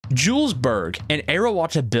Jules Berg and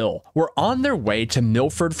Arawata Bill were on their way to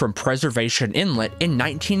Milford from Preservation Inlet in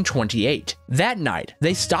 1928. That night,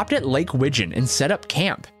 they stopped at Lake Widgeon and set up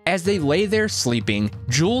camp. As they lay there sleeping,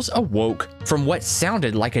 Jules awoke from what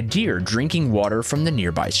sounded like a deer drinking water from the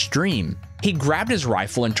nearby stream. He grabbed his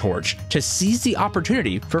rifle and torch to seize the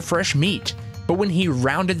opportunity for fresh meat. But when he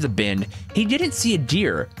rounded the bend, he didn't see a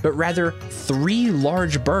deer, but rather 3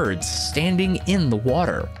 large birds standing in the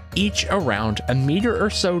water, each around a meter or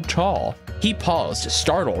so tall. He paused,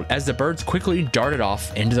 startled, as the birds quickly darted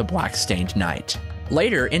off into the black-stained night.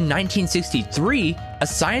 Later, in 1963, a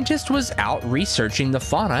scientist was out researching the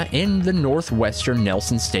fauna in the northwestern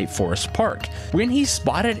Nelson State Forest Park when he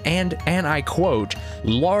spotted and I quote,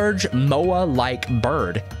 large moa-like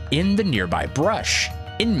bird in the nearby brush.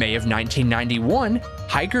 In May of 1991,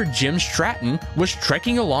 hiker Jim Stratton was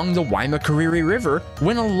trekking along the Waimakariri River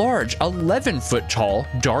when a large 11-foot tall,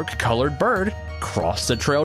 dark-colored bird crossed the trail